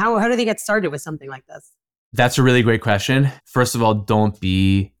give them? How do they get started with something like this? That's a really great question. First of all, don't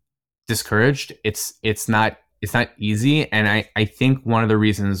be discouraged. It's not easy. And I think one of the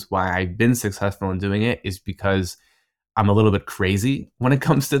reasons why I've been successful in doing it is because I'm a little bit crazy when it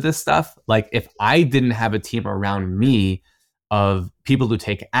comes to this stuff. Like if I didn't have a team around me of people who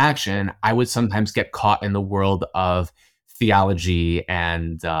take action, I would sometimes get caught in the world of theology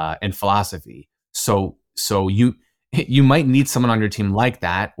and philosophy. So you might need someone on your team like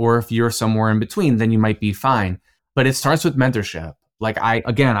that, or if you're somewhere in between, then you might be fine. But it starts with mentorship. Like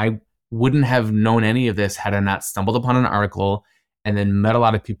I wouldn't have known any of this had I not stumbled upon an article and then met a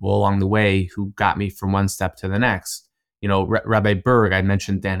lot of people along the way who got me from one step to the next. You know, Rabbi Berg, I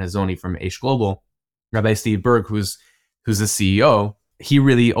mentioned Dan Hazzoni from Aish Global. Rabbi Steve Berg, who's the CEO, he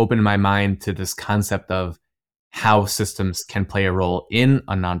really opened my mind to this concept of how systems can play a role in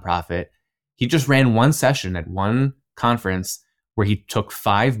a nonprofit. He just ran one session at one conference where he took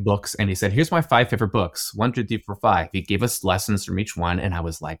 5 books and he said, here's my 5 favorite books, 1, 2, 3, 4, 5. He gave us lessons from each one. And I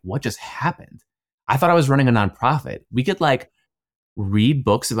was like, what just happened? I thought I was running a nonprofit. We could like read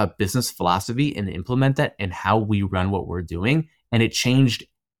books about business philosophy and implement that in how we run what we're doing. And it changed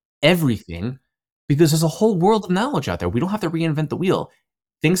everything because there's a whole world of knowledge out there. We don't have to reinvent the wheel.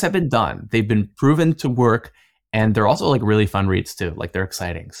 Things have been done. They've been proven to work. And they're also like really fun reads too. Like they're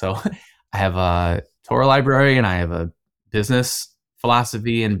exciting. So I have a Torah library and I have a business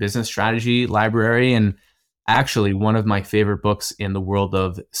philosophy and business strategy library. And actually one of my favorite books in the world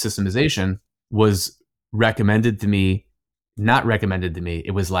of systemization was not recommended to me.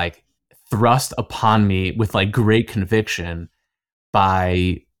 It was like thrust upon me with like great conviction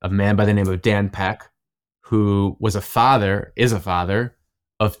by a man by the name of Dan Peck, who is a father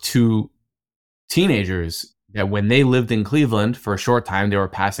of 2 teenagers that when they lived in Cleveland for a short time, they were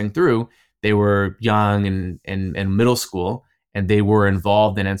passing through. They were young and middle school, and they were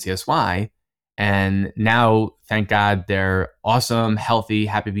involved in NCSY. And now, thank God, they're awesome, healthy,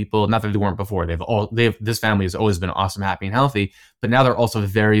 happy people. Not that they weren't before. This family has always been awesome, happy, and healthy. But now they're also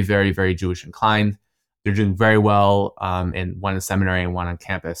very, very, very Jewish inclined. They're doing very well, and one in seminary and one on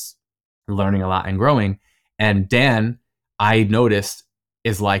campus, learning a lot and growing. And Dan, I noticed,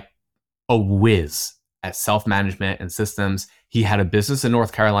 is like a whiz at self-management and systems. He had a business in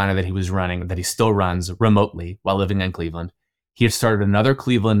North Carolina that he was running, that he still runs remotely while living in Cleveland. He had started another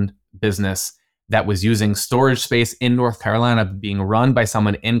Cleveland business that was using storage space in North Carolina, being run by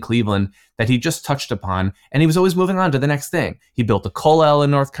someone in Cleveland that he just touched upon. And he was always moving on to the next thing. He built a kollel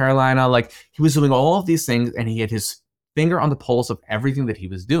in North Carolina. Like, he was doing all of these things, and he had his finger on the pulse of everything that he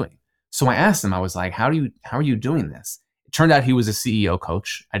was doing. So I asked him, I was like, how are you doing this? It turned out he was a CEO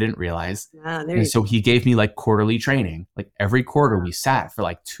coach. I didn't realize. And so he gave me like quarterly training. Like every quarter we sat for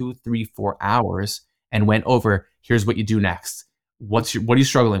like 2, 3, 4 hours and went over, here's what you do next. What are you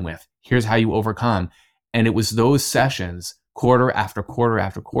struggling with? Here's how you overcome. And it was those sessions, quarter after quarter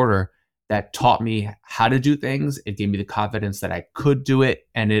after quarter, that taught me how to do things. It gave me the confidence that I could do it.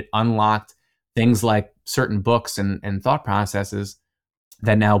 And it unlocked things like certain books and thought processes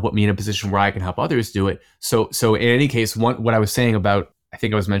that now put me in a position where I can help others do it. So in any case, what I was saying about, I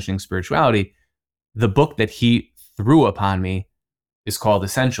think I was mentioning spirituality, the book that he threw upon me is called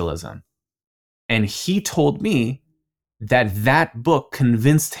Essentialism. And he told me that book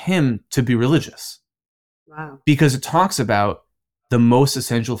convinced him to be religious. Wow. Because it talks about the most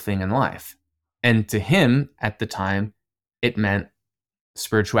essential thing in life. And to him, at the time, it meant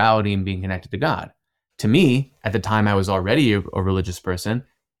spirituality and being connected to God. To me, at the time, I was already a religious person.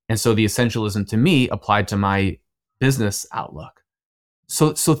 And so the essentialism to me applied to my business outlook.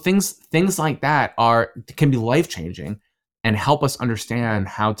 So things like that can be life-changing and help us understand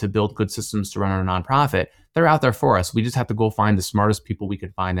how to build good systems to run our nonprofit. They're out there for us. We just have to go find the smartest people we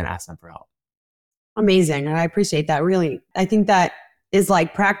could find and ask them for help. Amazing. And I appreciate that. Really, I think that is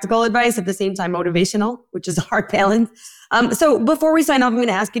like practical advice at the same time motivational, which is a hard balance. So before we sign off, I'm going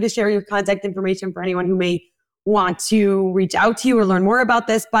to ask you to share your contact information for anyone who may want to reach out to you or learn more about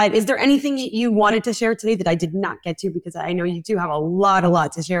this. But is there anything you wanted to share today that I did not get to? Because I know you do have a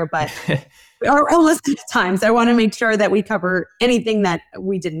lot to share, but our listeners times, I want to make sure that we cover anything that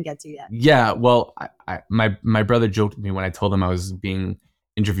we didn't get to yet. Yeah, well, my brother joked with me when I told him I was being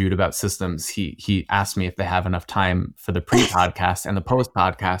interviewed about systems. He asked me if they have enough time for the pre-podcast and the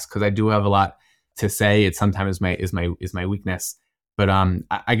post-podcast, because I do have a lot to say. It sometimes is my weakness. But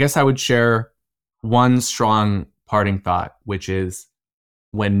I guess I would share one strong parting thought, which is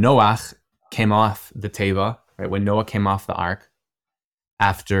when Noah came off the teva, right? When Noah came off the ark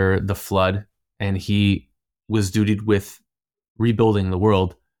after the flood, and he was dutied with rebuilding the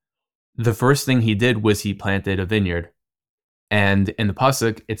world, the first thing he did was he planted a vineyard. And in the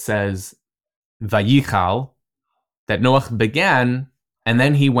pasuk, it says, Vayichal, that Noah began, and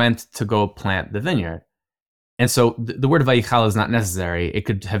then he went to go plant the vineyard. And so the word Vayichal is not necessary. It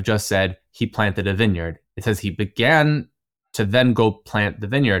could have just said he planted a vineyard. It says he began to then go plant the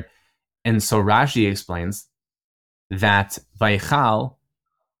vineyard. And so Rashi explains that Vayichal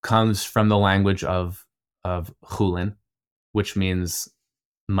comes from the language of chulin, which means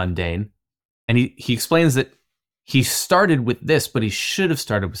mundane. And he explains that he started with this, but he should have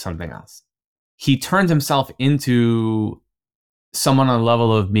started with something else. He turned himself into someone on the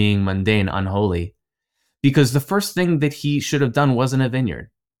level of being mundane, unholy, because the first thing that he should have done wasn't a vineyard.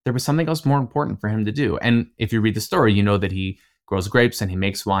 There was something else more important for him to do. And if you read the story, you know that he grows grapes and he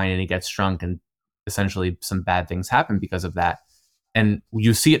makes wine and he gets drunk, and essentially some bad things happen because of that. And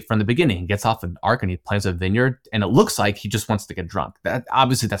you see it from the beginning. He gets off an ark and he plants a vineyard, and it looks like he just wants to get drunk.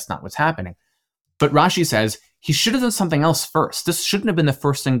 Obviously, that's not what's happening. But Rashi says he should have done something else first. This shouldn't have been the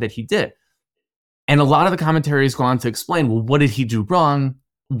first thing that he did. And a lot of the commentaries go on to explain, well, what did he do wrong?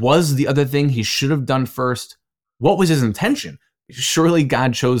 Was the other thing he should have done first? What was his intention? Surely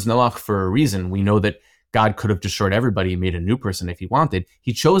God chose Noah for a reason. We know that God could have destroyed everybody and made a new person if he wanted.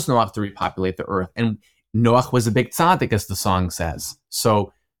 He chose Noah to repopulate the earth. And Noah was a big tzaddik, as the song says.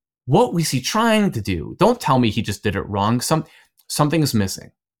 So what was he trying to do? Don't tell me he just did it wrong. Something is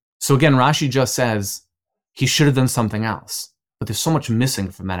missing. So again, Rashi just says he should have done something else. But there's so much missing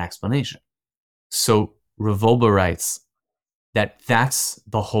from that explanation. So Revolba writes that that's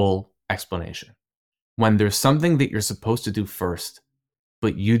the whole explanation. When there's something that you're supposed to do first,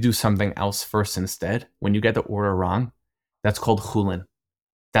 but you do something else first instead, when you get the order wrong, that's called chulin.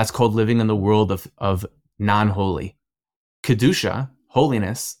 That's called living in the world of non-holy. Kedusha,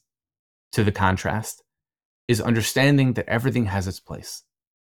 holiness, to the contrast, is understanding that everything has its place.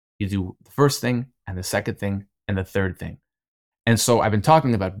 You do the first thing and the second thing and the third thing. And so I've been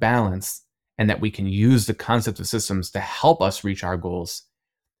talking about balance and that we can use the concept of systems to help us reach our goals.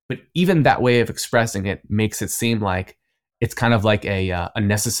 But even that way of expressing it makes it seem like it's kind of like a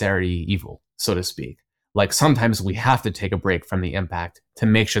necessary evil, so to speak. Like sometimes we have to take a break from the impact to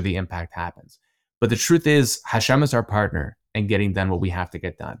make sure the impact happens. But the truth is, Hashem is our partner in getting done what we have to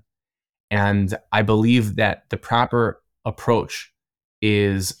get done. And I believe that the proper approach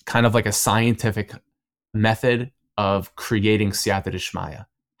is kind of like a scientific method of creating siyata d'shmaya.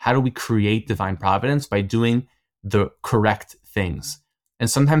 How do we create divine providence? By doing the correct things. And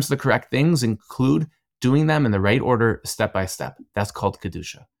sometimes the correct things include doing them in the right order, step by step. That's called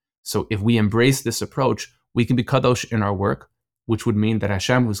Kedusha. So if we embrace this approach, we can be Kadosh in our work, which would mean that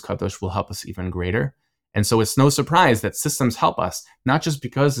Hashem, who's Kadosh, will help us even greater. And so it's no surprise that systems help us, not just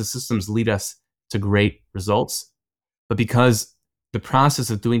because the systems lead us to great results, but because the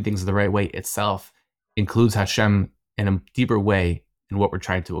process of doing things the right way itself includes Hashem in a deeper way in what we're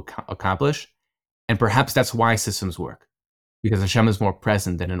trying to accomplish. And perhaps that's why systems work, because Hashem is more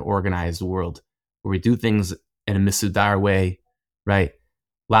present in an organized world where we do things in a misudar way, right?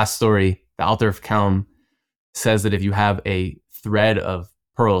 Last story, the Alter of Kelm says that if you have a thread of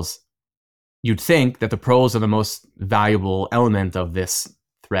pearls, you'd think that the pearls are the most valuable element of this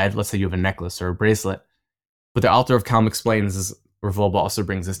thread. Let's say you have a necklace or a bracelet. But the Alter of Kelm explains, as Revolba also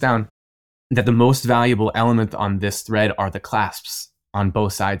brings this down, that the most valuable element on this thread are the clasps on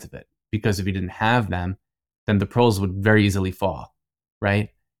both sides of it. Because if you didn't have them, then the pearls would very easily fall, right?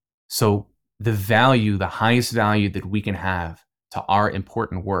 So the value, the highest value that we can have to our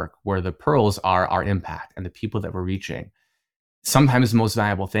important work, where the pearls are our impact and the people that we're reaching, sometimes the most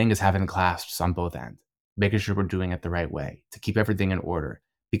valuable thing is having clasps on both ends, making sure we're doing it the right way to keep everything in order,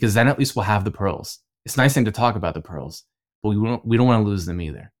 because then at least we'll have the pearls. It's a nice thing to talk about the pearls, but we don't want to lose them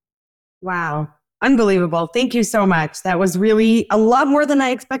either. Wow. Unbelievable. Thank you so much. That was really a lot more than I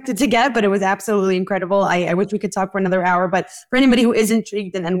expected to get, but it was absolutely incredible. I wish we could talk for another hour, but for anybody who is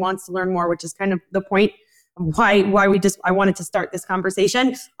intrigued and wants to learn more, which is kind of the point of why I wanted to start this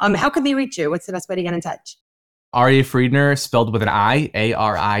conversation, how can they reach you? What's the best way to get in touch? Arieh Friedner, spelled with an I,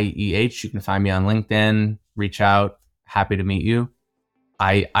 Arieh. You can find me on LinkedIn, reach out. Happy to meet you.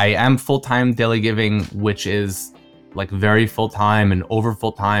 I am full-time daily giving, which is like very full-time and over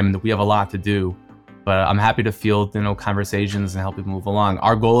full-time. We have a lot to do, but I'm happy to field, conversations and help people move along.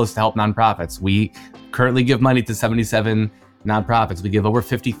 Our goal is to help nonprofits. We currently give money to 77 nonprofits. We give over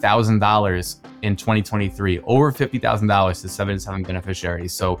 $50,000 in 2023, over $50,000 to 77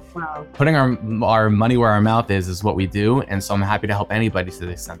 beneficiaries. So wow. Putting our money where our mouth is what we do. And so I'm happy to help anybody to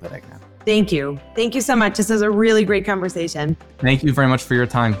the extent that I can. Thank you. Thank you so much. This was a really great conversation. Thank you very much for your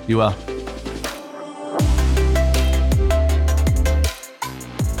time. Be well.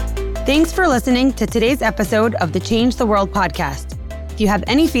 Thanks for listening to today's episode of the Change the World podcast. If you have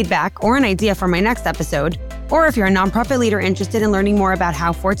any feedback or an idea for my next episode, or if you're a nonprofit leader interested in learning more about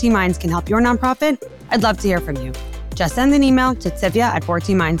how 14 Minds can help your nonprofit, I'd love to hear from you. Just send an email to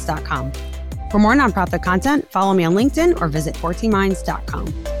tzivia@14minds.com. For more nonprofit content, follow me on LinkedIn or visit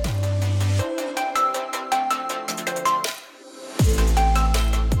 14minds.com.